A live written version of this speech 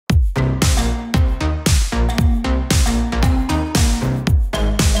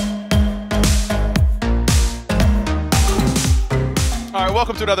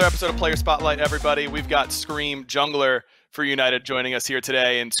welcome to another episode of Player Spotlight, everybody. We've got Screammmmm Jungler for United joining us here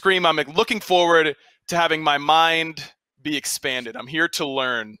today. And Screammmmm, I'm looking forward to having my mind be expanded. I'm here to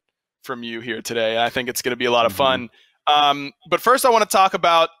learn from you here today. I think it's going to be a lot of fun. But first, I want to talk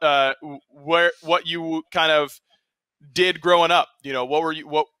about what you kind of did growing up. You know,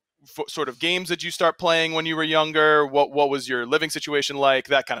 what sort of games did you start playing when you were younger? What was your living situation like?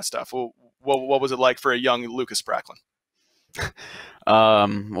 That kind of stuff. What was it like for a young Lucas Bracklin?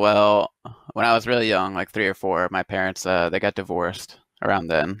 Well, when I was really young, like 3 or 4, my parents they got divorced around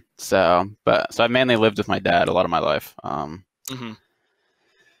then. So I mainly lived with my dad a lot of my life.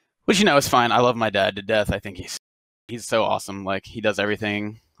 Which, you know, is fine. I love my dad to death. I think he's so awesome. Like, he does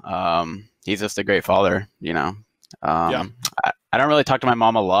everything. He's just a great father, you know. Yeah. I don't really talk to my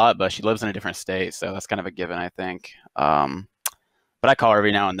mom a lot, but she lives in a different state, so that's kind of a given, I think. But I call her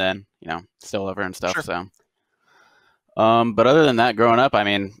every now and then, you know, still love her and stuff. Sure. So. But other than that, growing up, I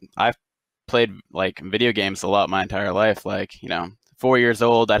mean, I've played like video games a lot my entire life. Like, you know, 4 years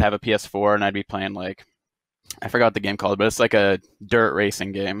old, I'd have a PS4 and I'd be playing like, I forgot what the game called, but it's like a dirt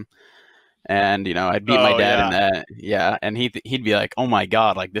racing game. And, you know, I'd beat my dad in that. Yeah. And he'd be like, oh my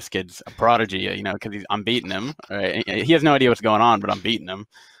God, like this kid's a prodigy, you know, because I'm beating him. Right. He has no idea what's going on, but I'm beating him.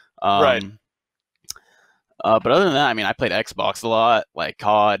 Right. But other than that, I mean, I played Xbox a lot, like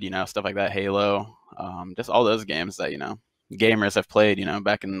COD, you know, stuff like that, Halo. Just all those games that, you know, gamers have played, you know,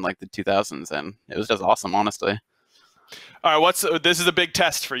 back in like the 2000s, and it was just awesome, honestly. All right, this is a big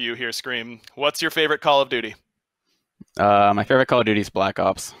test for you here, Screammmmm. What's your favorite Call of Duty? My favorite Call of Duty is Black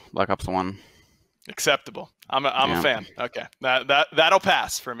Ops 1. Acceptable. I'm a fan. Okay, that'll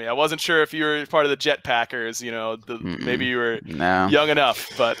pass for me. I wasn't sure if you were part of the Jetpackers. You know, maybe you were young enough,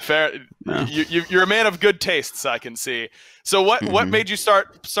 but fair. No. You're a man of good tastes, I can see. So what made you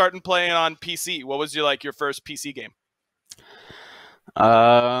starting playing on PC? What was your first PC game?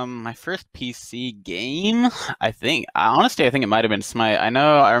 My first PC game, I think it might have been SMITE.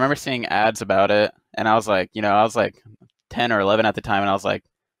 I remember seeing ads about it, and I was like, you know, I was like 10 or 11 at the time, and I was like,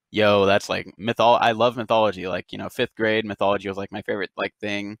 yo, that's like I love mythology. Like, you know, 5th grade mythology was like my favorite like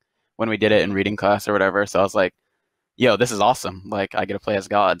thing when we did it in reading class or whatever. So I was like, yo, this is awesome. Like, I get to play as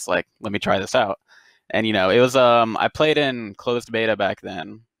gods. Like, let me try this out. And, you know, it was I played in closed beta back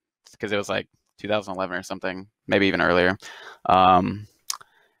then because it was like 2011 or something, maybe even earlier. And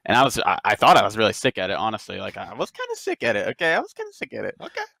I thought I was really sick at it, honestly. Like, I was kind of sick at it. Okay, I was kind of sick at it.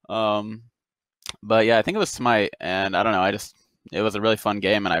 Okay. But yeah, I think it was SMITE, and I don't know, it was a really fun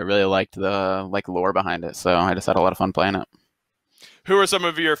game, and I really liked the lore behind it, so I just had a lot of fun playing it. Who are some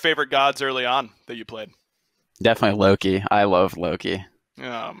of your favorite gods early on that you played? Definitely Loki. I love Loki.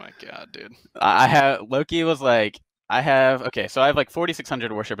 Oh my God, dude. Okay, so I have like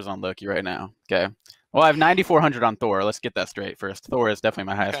 4,600 worshippers on Loki right now. Okay. Well, I have 9,400 on Thor. Let's get that straight first. Thor is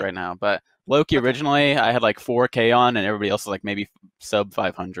definitely my highest right now, but Loki originally I had like 4K on, and everybody else is like maybe sub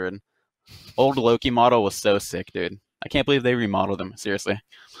 500. Old Loki model was so sick, dude. I can't believe they remodeled him. Seriously.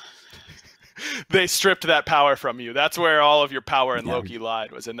 They stripped that power from you. That's where all of your power in Loki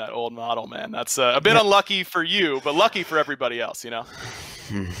lied, was in that old model, man. That's a bit unlucky for you, but lucky for everybody else, you know?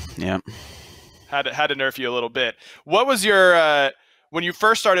 Yeah. Had to nerf you a little bit. What was your when you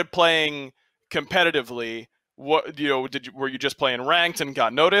first started playing competitively, what, you know, were you just playing ranked and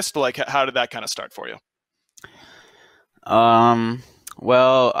got noticed? Like, how did that kind of start for you?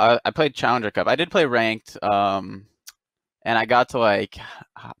 Well, I played Challenger Cup. I did play ranked, and I got to like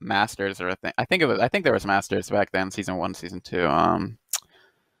Masters or I think there was Masters back then, season 1, season 2. That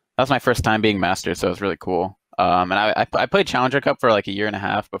was my first time being Masters, so it was really cool. And I played Challenger Cup for like a year and a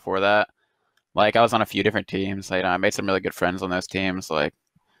half before that. Like, I was on a few different teams. Like, you know, I made some really good friends on those teams. Like,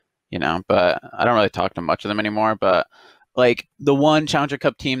 you know, but I don't really talk to much of them anymore. But like, the one Challenger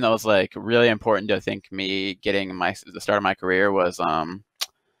Cup team that was like really important to, I think, me getting the start of my career was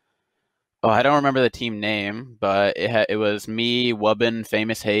I don't remember the team name, but it was me, Wubbin,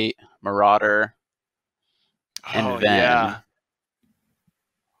 Famous Hate, Marauder, and Ven. Yeah.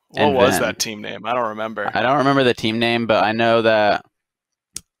 What was that team name? I don't remember. I don't remember the team name, but I know that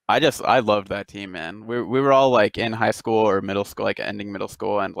I loved that team, man. We were all like in high school or middle school, like ending middle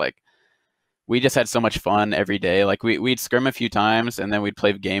school, and like we just had so much fun every day. Like, we'd scrim a few times, and then we'd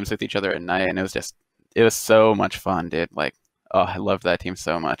play games with each other at night, and it was so much fun, dude. Like, oh, I loved that team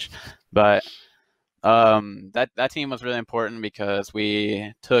so much. But that team was really important because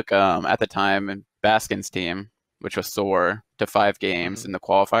we took at the time Baskin's team, which was sore, to 5 games in the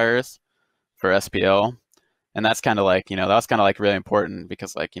qualifiers for SPL. And that's kind of like, you know, that was kind of like really important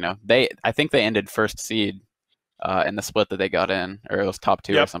because, like, you know, I think they ended first seed in the split that they got in, or it was top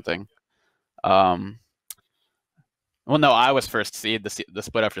 2 or something. Well, no, I was first seed. The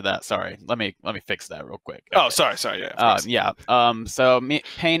split after that. Sorry, let me fix that real quick. Oh, Okay. sorry. Yeah, of course. Yeah. So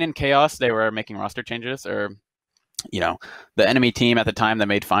Pain and Chaos, they were making roster changes, or the enemy team at the time that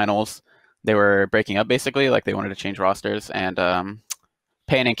made finals, they were breaking up basically. Like they wanted to change rosters, and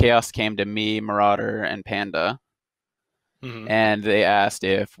Pain and Chaos came to me, Marauder, and Panda, and they asked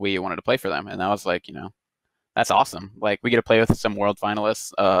if we wanted to play for them, and I was like, that's awesome. Like we get to play with some world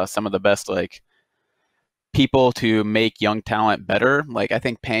finalists, some of the best like people to make young talent better. Like I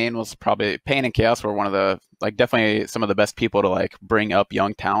think Pain and Chaos were one of the like definitely some of the best people to like bring up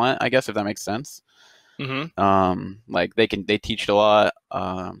young talent, I guess, if that makes sense. Like they teach a lot,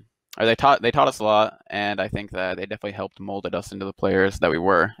 or they taught us a lot, and I think that they definitely helped molded us into the players that we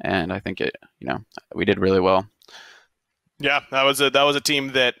were, and I think we did really well. Yeah, that was a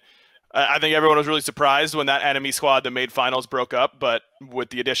team that I think everyone was really surprised when that enemy squad that made finals broke up, but with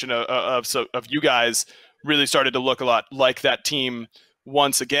the addition of you guys, really started to look a lot like that team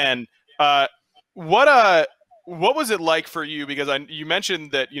once again. What was it like for you? Because you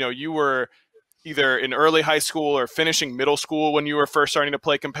mentioned that you were either in early high school or finishing middle school when you were first starting to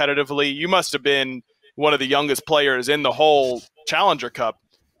play competitively. You must have been one of the youngest players in the whole Challenger Cup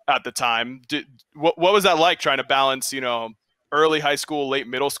at the time. What was that like, trying to balance early high school, late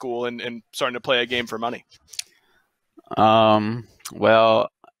middle school, and starting to play a game for money? Well,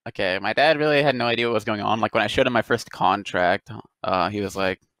 okay, my dad really had no idea what was going on. Like when I showed him my first contract, he was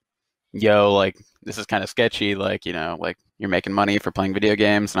like, yo, like this is kind of sketchy, like like you're making money for playing video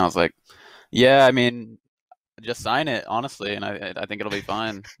games. And I was like, yeah, I mean, just sign it, honestly, and I think it'll be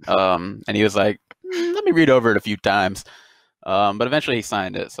fine. And he was like, let me read over it a few times. But eventually he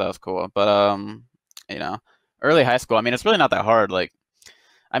signed it, so that was cool. But early high school, I mean, it's really not that hard. Like,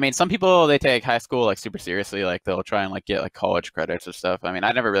 I mean, some people, they take high school like super seriously, like they'll try and like get like college credits or stuff. I mean,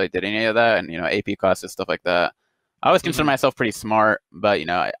 I never really did any of that, and AP classes, stuff like that. I always consider myself pretty smart, but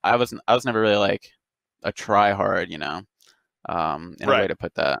I was never really like a try hard, in a way to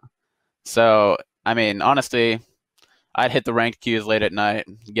put that. So I mean, honestly, I'd hit the ranked queues late at night,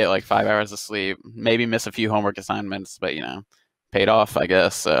 get like 5 hours of sleep, maybe miss a few homework assignments, but paid off, I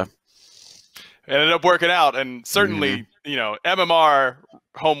guess. So. It ended up working out, and certainly, MMR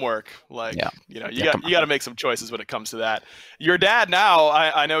homework, like, you got to make some choices when it comes to that. Your dad now,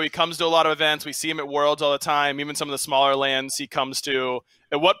 I know he comes to a lot of events. We see him at Worlds all the time, even some of the smaller lands he comes to.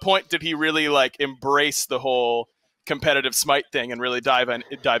 At what point did he really like embrace the whole competitive Smite thing and really dive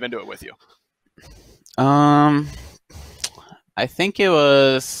into it with you? I think it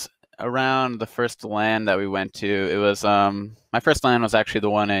was around the first LAN that we went to. It was my first LAN was actually the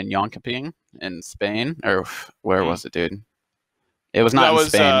one in Yonkaping in Spain, or where was it, dude? It was not in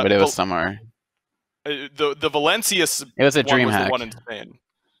Spain, but it was somewhere. The Valencia. It was a DreamHack. Was the one in Spain.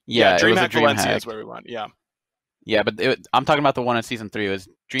 Yeah, DreamHack Valencia is where we went. Yeah. Yeah, but I'm talking about the one in season 3. It was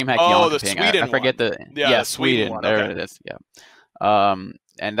DreamHack. Oh, Yonkaping. the Sweden I forget one. Sweden. One. There Okay. it is. Yeah.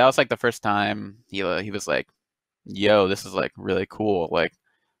 And that was like the first time he was like, "Yo, this is like really cool." Like,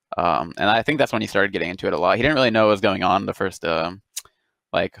 and I think that's when he started getting into it a lot. He didn't really know what was going on the first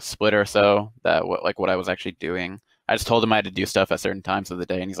like split or so, what I was actually doing. I just told him I had to do stuff at certain times of the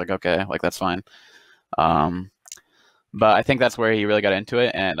day, and he's like, "Okay, like that's fine." But I think that's where he really got into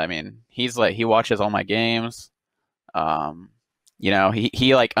it, and I mean, he watches all my games.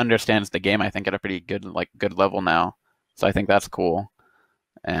 He like understands the game, I think, at a pretty good level now. So I think that's cool.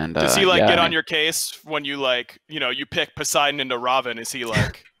 And does he get on your case when you you pick Poseidon into Raven? Is he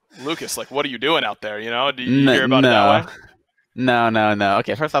like, Lucas, like, what are you doing out there? Do you hear about it that way? No.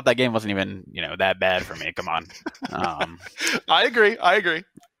 Okay, first off, that game wasn't even that bad for me. Come on. I agree.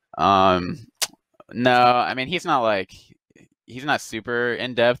 No, I mean he's not super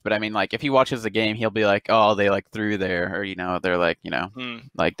in depth, but I mean like if he watches the game, he'll be like, oh, they like threw there, or they're like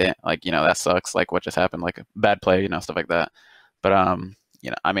like that sucks, like what just happened, like a bad play, stuff like that. But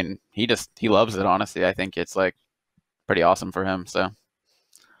I mean he loves it, honestly. I think it's like pretty awesome for him. So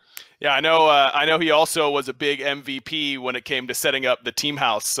yeah, I know he also was a big MVP when it came to setting up the team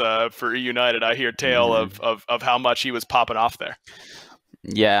house for eUnited. I hear tale of how much he was popping off there.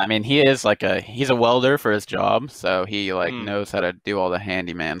 Yeah, I mean he's a welder for his job, so he knows how to do all the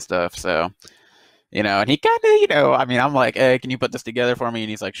handyman stuff. So and he kind of I mean I'm like, hey, can you put this together for me? And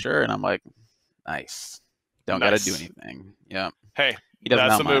he's like, sure. And I'm like, nice. Don't gotta do anything. Yeah. Hey,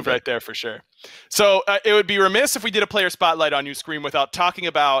 that's the move right there for sure. So it would be remiss if we did a player spotlight on you, Scream, without talking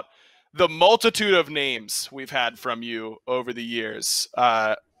about the multitude of names we've had from you over the years.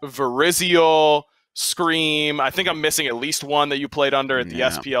 Verizial, Scream. I think I'm missing at least one that you played under at the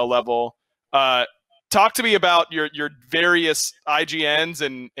SPL level. Talk to me about your various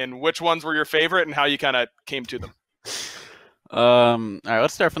IGNs and which ones were your favorite and how you kind of came to them. All right,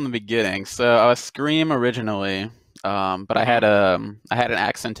 let's start from the beginning. So I was Scream originally, but I Hmm. had I had an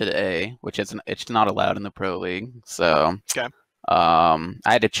accented A, which isn't it's not allowed in the Pro League. So Okay. I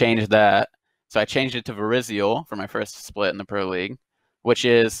had to change that. So I changed it to Verizial for my first split in the Pro League, which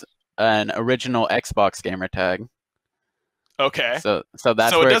is an original Xbox gamer tag. Okay. So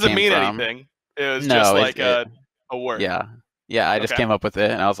that's So it where it doesn't came mean from. anything. It was just No, like a word. yeah, yeah. I just Okay. came up with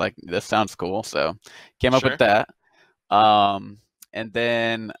it, and I was like, this sounds cool. So came up with Sure. that. Um, and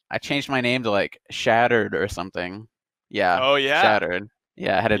then I changed my name to like Shattered or something. Yeah, Oh yeah. Shattered.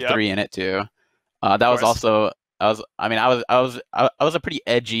 Yeah, I had a Yep. three in it too. Of That was course. also I mean I was a pretty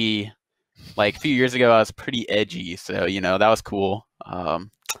edgy like a few years ago I was pretty edgy, so that was cool.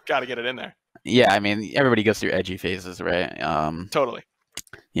 Got to get it in there. Yeah, I mean everybody goes through edgy phases, right? Totally.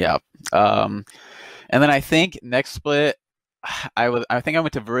 Yeah. Um, and then I think next split I think I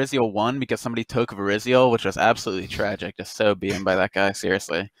went to Verizial 1 because somebody took Verizial, which was absolutely tragic. Just so beaten by that guy,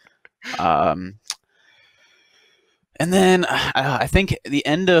 seriously. Um, and then I think the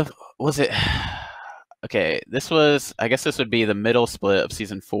end of was it? Okay, I guess this would be the middle split of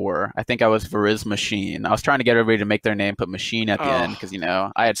season 4. I think I was Veriz Machine. I was trying to get everybody to make their name, put Machine at the end Oh.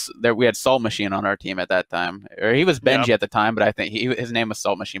 because we had Salt Machine on our team at that time, or he was Yep. Benji at the time, but I think his name was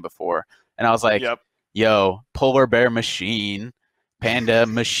Salt Machine before. And I was like, Yep. "Yo, Polar Bear Machine, Panda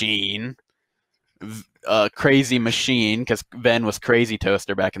Machine, Crazy Machine," because Ben was Crazy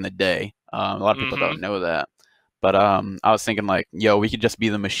Toaster back in the day. A lot of people Hmm. don't know that. But I was thinking like, yo, we could just be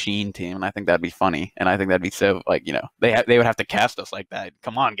the machine team, and I think that'd be funny, and I think that'd be so like, they would have to cast us like that.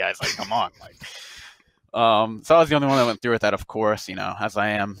 Come on, guys, like, come on, like. So I was the only one that went through with that, of course, as I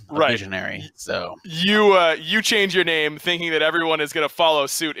am a Right. visionary. So, You change your name thinking that everyone is going to follow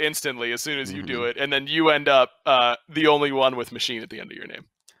suit instantly as soon as you do mhm. it, and then you end up the only one with machine at the end of your name.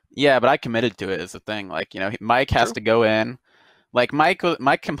 Yeah, but I committed to it is the thing. Like, Mike has True. to go in. Like Mike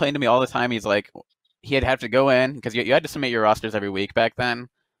complained to me all the time. He's like, he'd have to go in because you had to submit your rosters every week back then.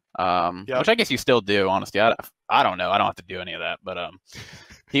 Yep. Which I guess you still do, honestly. I don't know. I don't have to do any of that, but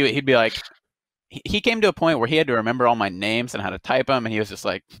he'd be like, he came to a point where he had to remember all my names and how to type them, and he was just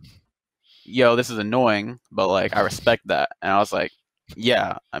like, "Yo, this is annoying, but like I respect that." And I was like,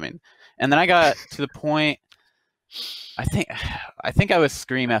 "Yeah, I mean." And then I got to the point. I think I was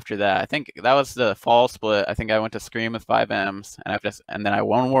Scream after that. I think that was the fall split. I think I went to Scream with 5Ms, and then I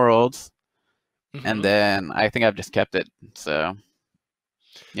won Worlds, and Hmm. then I think I've just kept it. So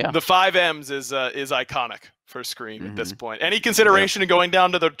yeah. The 5Ms is iconic for Scream at this Hmm. point. Any Yep. consideration in going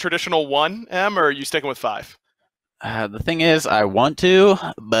down to the traditional 1M, or are you sticking with 5? The thing is, I want to,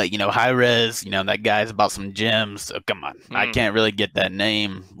 but high res, that guy's about some gems. So come on, I Hmm. can't really get that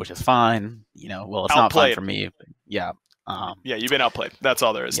name, which is fine. Well, it's not fine Outplayed. for me. But yeah. Yeah, you've been outplayed. That's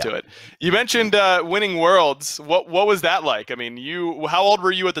all there is Yeah. to it. You mentioned winning Worlds. What was that like? I mean, how old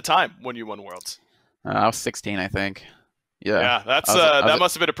were you at the time when you won Worlds? I was 16, I think. Yeah. Yeah, that's I was. that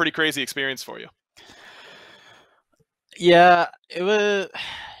must have been a pretty crazy experience for you. Yeah. It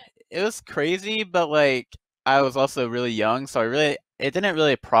was crazy, but like I was also really young, so it didn't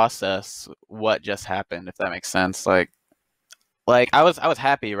really process what just happened, if that makes sense. Like I was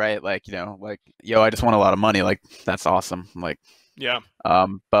happy, right? Like like yo, I just won a lot of money. Like that's awesome. Like Yeah.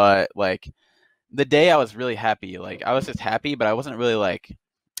 but like the day I was really happy. Like I was just happy, but I wasn't really like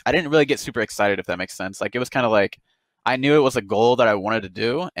I didn't really get super excited, if that makes sense. Like it was kind of like I knew it was a goal that I wanted to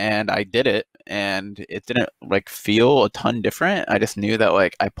do, and I did it, and it didn't like feel a ton different. I just knew that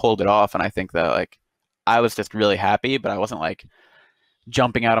like I pulled it off, and I think that like I was just really happy, but I wasn't like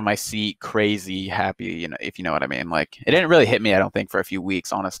jumping out of my seat crazy happy, if you know what I mean. Like it didn't really hit me, I don't think, for a few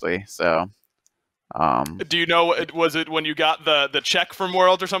weeks, honestly. So Do you know, was it when you got the check from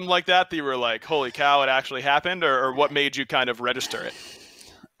Worlds or something like that you were like, holy cow, it actually happened, or what made you kind of register it?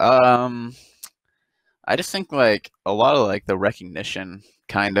 um I just think like a lot of like the recognition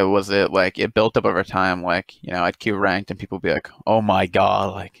kind of was it like it built up over time. Like I'd queue ranked and people would be like, "Oh my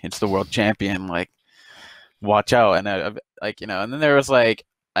god, like it's the world champion, like watch out." And like and then there was like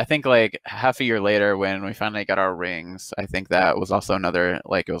I think like half a year later when we finally got our rings, I think that was also another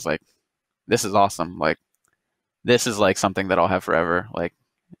like it was like this is awesome, like this is like something that I'll have forever, like,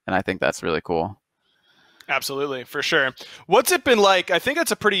 and I think that's really cool. Absolutely, for sure. What's it been like? I think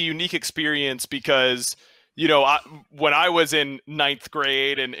that's a pretty unique experience because, when I was in ninth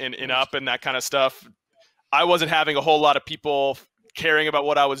grade and up and that kind of stuff, I wasn't having a whole lot of people caring about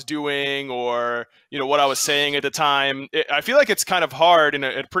what I was doing or, what I was saying at the time. I feel like it's kind of hard in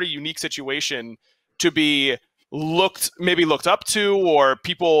a pretty unique situation to be maybe looked up to, or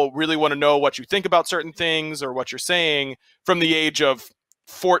people really want to know what you think about certain things or what you're saying from the age of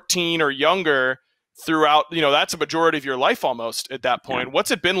 14 or younger, throughout, that's a majority of your life almost at that point. Yeah.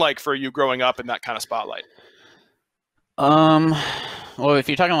 What's it been like for you growing up in that kind of spotlight? Well, if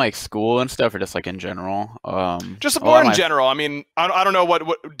you're talking like school and stuff, or just like in general, Just a lot more of in my general. I mean, I don't know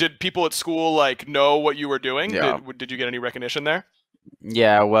what did people at school like know what you were doing? yeah Did you get any recognition there?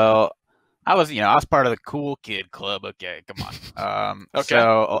 yeah well, I was part of the cool kid club. Okay, come on.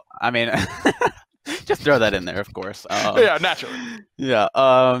 Okay. I mean, just throw that in there, of course. Yeah, naturally. Yeah.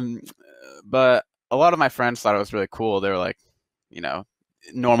 But a lot of my friends thought it was really cool. They were like, you know,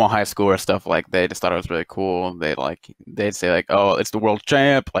 normal high school or stuff, like they just thought it was really cool. They'd say like, "Oh, it's the world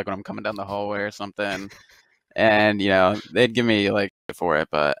champ," like when I'm coming down the hallway or something, and they'd give me like for it.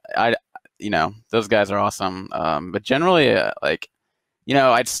 But those guys are awesome. But generally,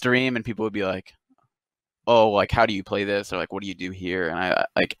 I'd stream and people would be like, "Oh, like how do you play this?" or like, "What do you do here?" And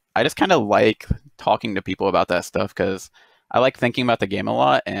I just kind of like talking to people about that stuff because I like thinking about the game a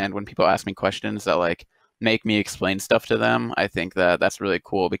lot. And when people ask me questions that like make me explain stuff to them, I think that that's really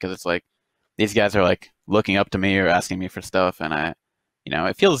cool because it's like these guys are like looking up to me or asking me for stuff, and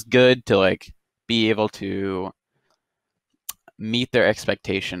it feels good to like be able to meet their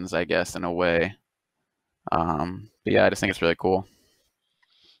expectations, I guess, in a way. But yeah, I just think it's really cool.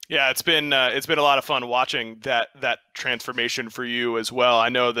 Yeah, it's been a lot of fun watching that transformation for you as well. I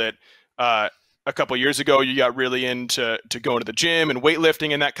know that a couple years ago you got really into going to the gym and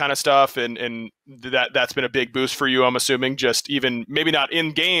weightlifting and that kind of stuff, and that's been a big boost for you. I'm assuming just even maybe not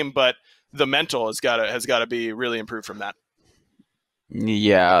in game, but the mental has got to be really improved from that.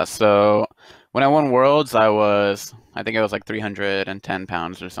 Yeah, so when I won Worlds, I think I was like 310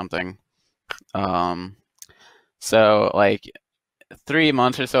 pounds or something. Um, so like 3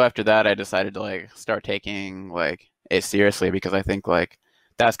 months or so after that, I decided to like start taking like it seriously because I think like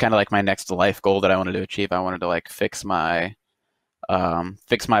that's kind of like my next life goal that I wanted to achieve. I wanted to like fix my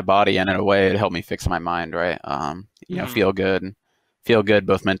body, and in a way, it helped me fix my mind, right? Feel good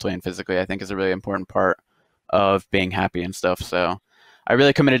both mentally and physically. I think is a really important part of being happy and stuff. So I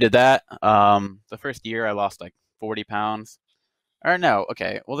really committed to that. The first year, I lost like 40 pounds. Or no,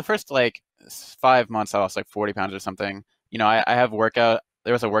 okay. Well, the first like 5 months, I lost like 40 pounds or something. I have workout.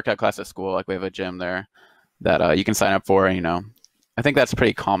 There was a workout class at school. Like we have a gym there that you can sign up for. I think that's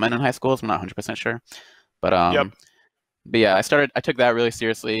pretty common in high schools. I'm not 100% sure, but Yep. yeah, I took that really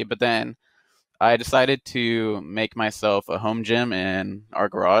seriously. But then I decided to make myself a home gym in our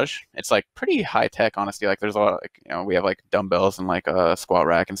garage. It's like pretty high tech, honestly. Like there's a lot of, we have like dumbbells and like a squat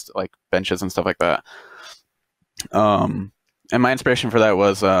rack and like benches and stuff like that. And my inspiration for that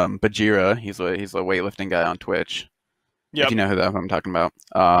was Bajira. He's a weightlifting guy on Twitch. If Yep. you know who I'm talking about.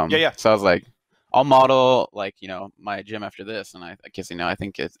 Yeah. So I was like, I'll model like my gym after this, and I guess I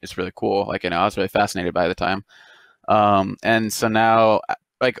think it's really cool. Like I was really fascinated by it at the time. And so now,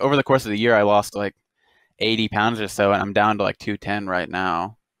 like over the course of the year, I lost like 80 pounds or so, and I'm down to like 210 right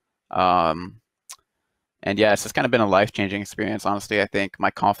now. And yeah, it's just kind of been a life-changing experience, honestly. I think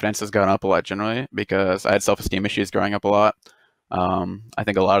my confidence has gone up a lot generally because I had self-esteem issues growing up a lot. I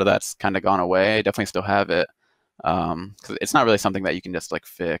think a lot of that's kind of gone away. I definitely still have it. 'Cause it's not really something that you can just like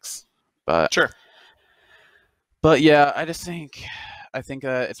fix, but Sure. yeah, I think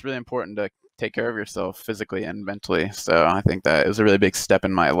it's really important to take care of yourself physically and mentally. So I think that it was a really big step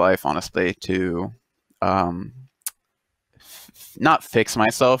in my life, honestly, to um, not fix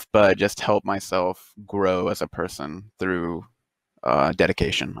myself, but just help myself grow as a person through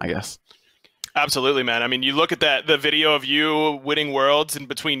dedication, I guess. Absolutely, man. I mean, you look at the video of you winning Worlds, and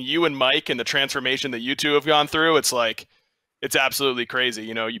between you and Mike and the transformation that you two have gone through, it's like it's absolutely crazy.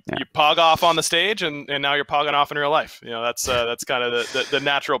 You Yeah. pog off on the stage, and now you're pogging off in real life. That's kind of the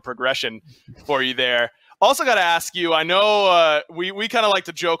natural progression for you there. Also, got to ask you. I know we kind of like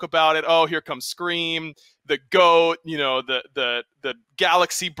to joke about it. Oh, here comes Scream, the goat. The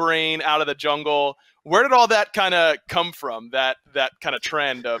galaxy brain out of the jungle. Where did all that kind of come from? That kind of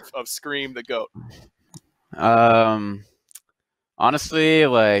trend of Scream the goat. Honestly,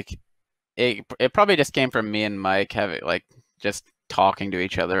 like it probably just came from me and Mike having like just talking to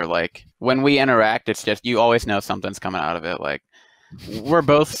each other. Like when we interact, it's just you always know something's coming out of it. Like we're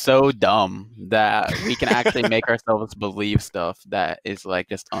both so dumb that we can actually make ourselves believe stuff that is like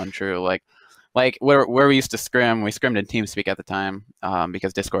just untrue. Like where we used to scrim, we scrimmed in TeamSpeak at the time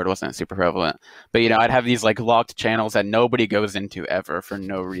because Discord wasn't super prevalent. But I'd have these like locked channels that nobody goes into ever for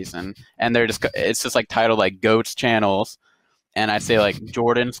no reason, and it's just like titled like Goats channels, and I'd say like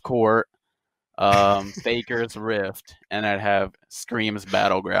Jordan's Court, Faker's Rift, and I'd have Scream's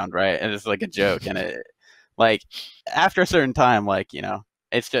Battleground, right? And it's like a joke, and it like after a certain time, like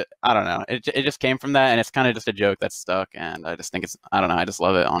it's just I don't know, it just came from that, and it's kind of just a joke that's stuck, and I just think I don't know, I just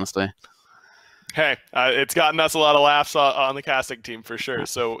love it, honestly. Hey, it's gotten us a lot of laughs on the casting team for sure.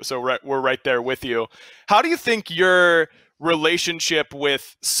 We're right there with you. How do you think your relationship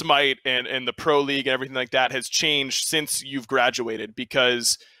with Smite and the Pro League and everything like that has changed since you've graduated?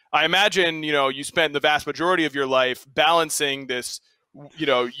 Because I imagine, you spent the vast majority of your life balancing this,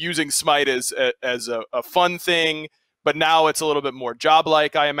 using Smite as a fun thing, but now it's a little bit more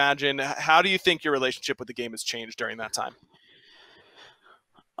job-like, I imagine. How do you think your relationship with the game has changed during that time?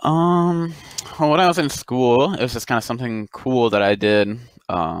 Um, well, when I was in school, it was just kind of something cool that I did.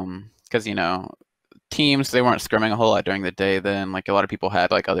 Because teams they weren't scrimming a whole lot during the day. Then, like a lot of people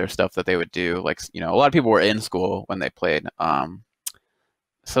had like other stuff that they would do. Like a lot of people were in school when they played.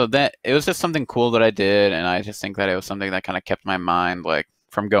 So that it was just something cool that I did, and I just think that it was something that kind of kept my mind like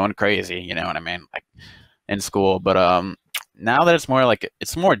from going crazy. You know what I mean? Like in school, but now that it's more like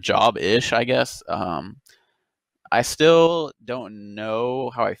it's more job-ish, I guess. I still don't know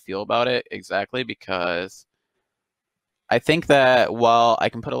how I feel about it exactly because I think that while I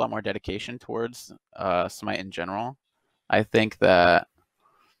can put a lot more dedication towards Smite in general, I think that,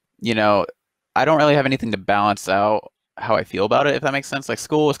 you know, I don't really have anything to balance out how I feel about it, if that makes sense. Like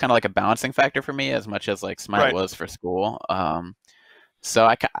school was kind of like a balancing factor for me as much as like Smite Right. was for school. So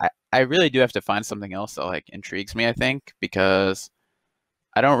I really do have to find something else that like intrigues me, I think, because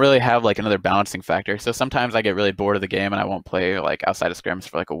I don't really have like another balancing factor. So sometimes I get really bored of the game and I won't play like outside of scrims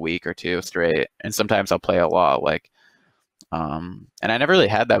for like a week or two straight. And sometimes I'll play a lot and I never really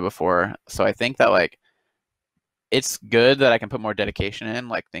had that before. So I think that like it's good that I can put more dedication in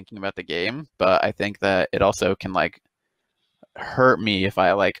like thinking about the game, but I think that it also can like hurt me if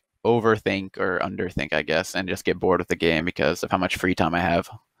I like overthink or underthink, I guess, and just get bored with the game because of how much free time I have.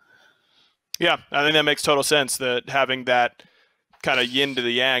 Yeah, I think that makes total sense. That having that kind of yin to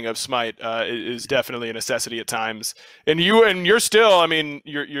the yang of Smite is definitely a necessity at times. And you're still, I mean,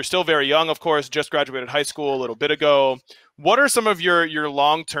 you're still very young, of course. Just graduated high school a little bit ago. What are some of your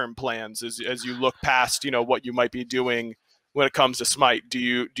long term plans as you look past what you might be doing when it comes to Smite? Do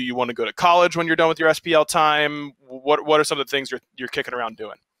you want to go to college when you're done with your SPL time? What are some of the things you're kicking around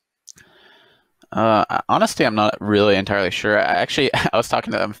doing? Honestly, I'm not really entirely sure. I was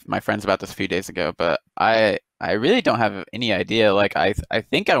talking to my friends about this a few days ago, but I really don't have any idea. Like, I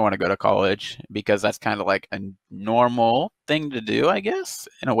think I want to go to college because that's kind of like a normal thing to do, I guess,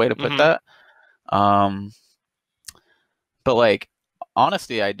 in a way to put Hmm. that. Um, but like,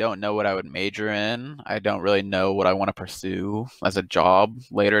 honestly, I don't know what I would major in. I don't really know what I want to pursue as a job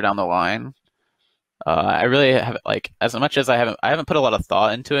later down the line. I really have like as much as I haven't put a lot of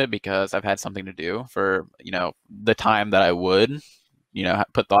thought into it because I've had something to do for the time that I would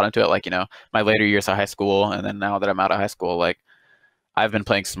put thought into it like my later years of high school and then now that I'm out of high school like I've been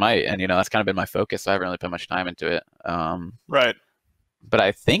playing Smite and that's kind of been my focus, so I haven't really put much time into it. Right. But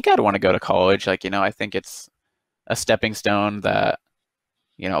I think I'd want to go to college, like I think it's a stepping stone that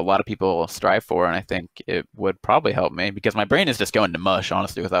a lot of people strive for, and I think it would probably help me because my brain is just going to mush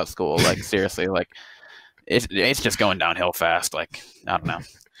honestly without school, like seriously, like it's just going downhill fast. Like I don't know.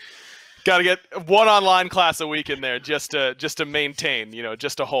 Got to get one online class a week in there just to maintain,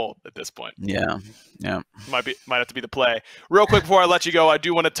 just to hold at this point. Yeah, yeah. Might have to be the play. Real quick before I let you go, I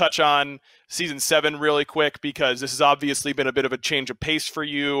do want to touch on season 7 really quick because this has obviously been a bit of a change of pace for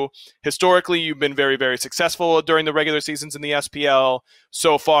you. Historically, you've been very, very successful during the regular seasons in the SPL.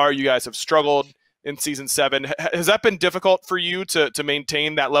 So far, you guys have struggled in season 7. Has that been difficult for you to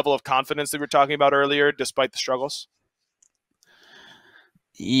maintain that level of confidence that we were talking about earlier, despite the struggles?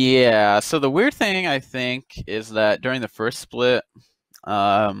 Yeah, so the weird thing I think is that during the first split,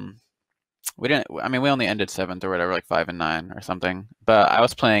 um, we didn't. I mean, we only ended seventh or whatever, like 5-9 or something. But I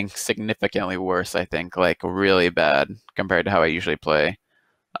was playing significantly worse. I think, like really bad compared to how I usually play.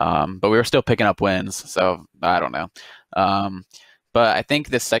 But we were still picking up wins, so I don't know. Um, but I think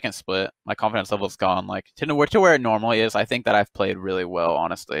this second split, my confidence level's gone like to where it normally is. I think that I've played really well,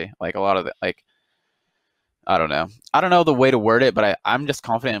 honestly. Like a lot of the like I don't know. I don't know the way to word it, but I'm just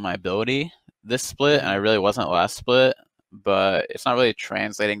confident in my ability this split, and I Mm-hmm. really wasn't last split, but it's not really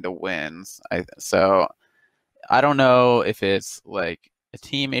translating to wins. So I don't know if it's like a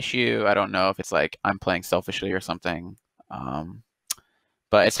team issue. I don't know if it's like I'm playing selfishly or something. Um,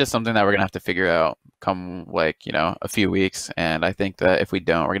 but it's just something that we're gonna have to figure out come like, a few weeks. And I think that if we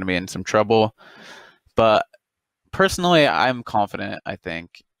don't, we're gonna be in some trouble. But personally, I'm confident, I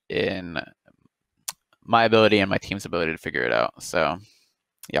think, in my ability and my team's ability to figure it out. So,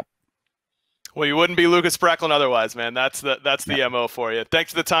 yep. Well, you wouldn't be Lucas Brecklin otherwise, man. That's the Yep. MO for you.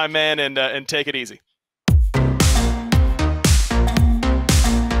 Thanks for the time, man, and take it easy.